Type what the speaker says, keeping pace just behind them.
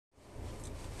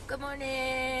Good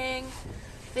morning,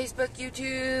 Facebook,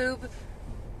 YouTube,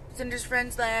 Cinder's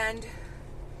Friends Land.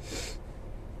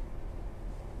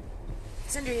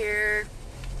 Cinder here.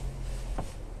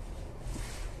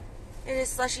 It is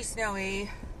slushy snowy,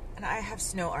 and I have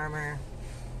snow armor.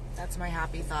 That's my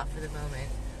happy thought for the moment.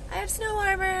 I have snow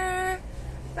armor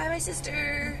by my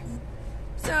sister.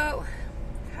 So,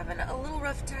 having a little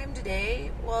rough time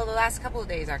today. Well, the last couple of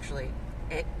days actually.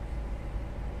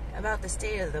 About the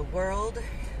state of the world,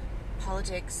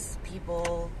 politics,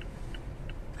 people.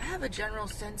 I have a general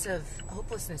sense of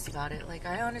hopelessness about it. Like,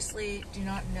 I honestly do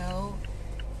not know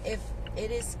if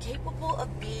it is capable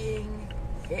of being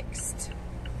fixed.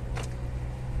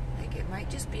 Like, it might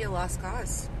just be a lost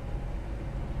cause.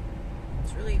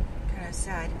 It's really kind of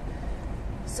sad.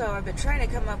 So I've been trying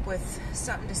to come up with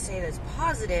something to say that's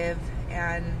positive,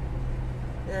 and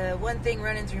the one thing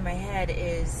running through my head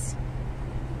is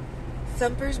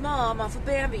Thumper's mom off of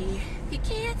Bambi. If you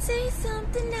can't say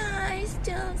something nice,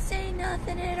 don't say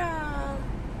nothing at all.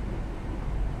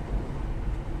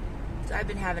 So I've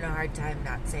been having a hard time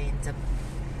not saying something,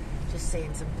 just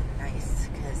saying something nice,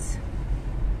 because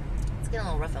it's getting a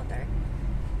little rough out there.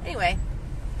 Anyway,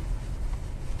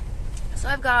 so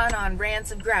I've gone on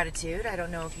rants of gratitude. I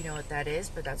don't know if you know what that is,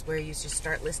 but that's where you just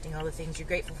start listing all the things you're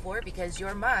grateful for, because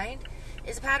your mind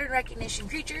is a pattern recognition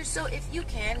creature. So if you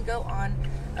can go on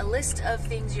a list of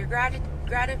things you have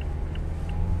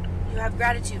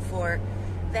gratitude for,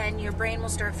 then your brain will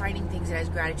start finding things it has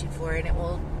gratitude for, and it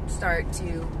will start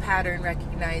to pattern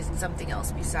recognize something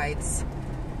else besides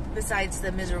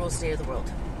the miserable state of the world,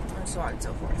 and so on and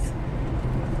so forth.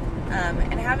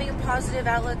 And having a positive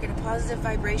outlook and a positive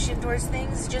vibration towards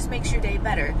things just makes your day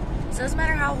better. So it doesn't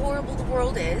matter how horrible the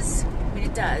world is. I mean,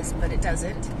 it does, but it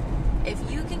doesn't. If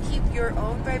you can keep your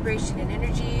own vibration and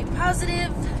energy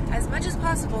positive as much as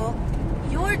possible,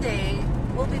 your day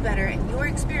will be better, and your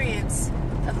experience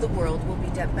of the world will be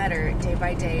better day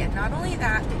by day. And not only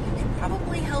that, but you can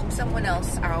probably help someone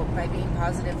else out by being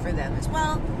positive for them as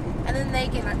well, and then they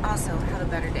can also have a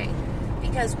better day.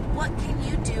 Because what can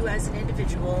you do as an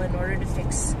individual in order to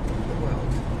fix the world?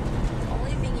 The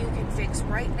only thing you can fix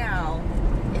right now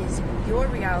is your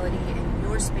reality and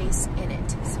your space in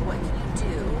it. So what can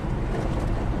you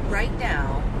do right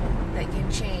now that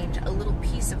can change a little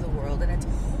piece of the world? And it's a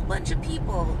whole bunch of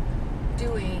people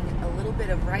doing a little bit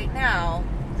of right now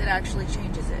that actually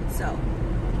changes it. So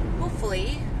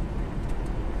hopefully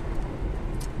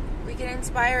we can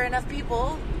inspire enough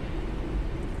people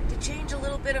to change a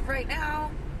little bit of right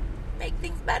now, make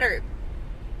things better.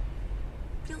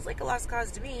 Feels like a lost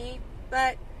cause to me,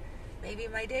 but maybe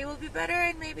my day will be better,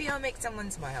 and maybe I'll make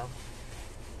someone smile.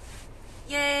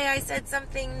 Yay, I said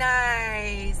something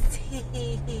nice.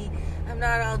 I'm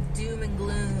not all doom and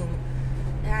gloom.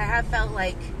 I felt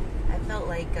like,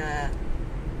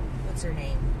 what's her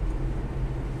name?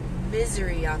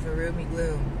 Misery off of Ruby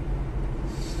Gloom.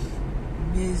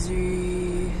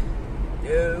 Misery.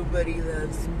 Nobody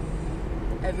loves me.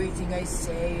 Everything I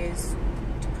say is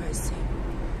depressing.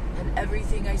 And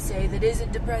everything I say that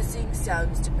isn't depressing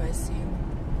sounds depressing.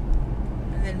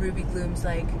 And then Ruby Gloom's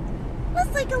like, let's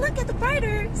take a look at the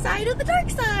brighter side of the dark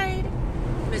side.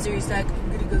 Misery's like,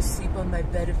 I'm gonna go sleep on my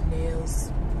bed of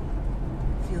nails.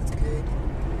 Feels good.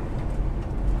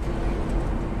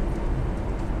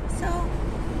 So,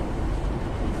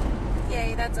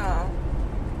 yay, that's all.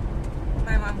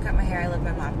 My mom cut my hair. I love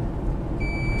my mom.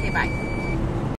 Okay, bye.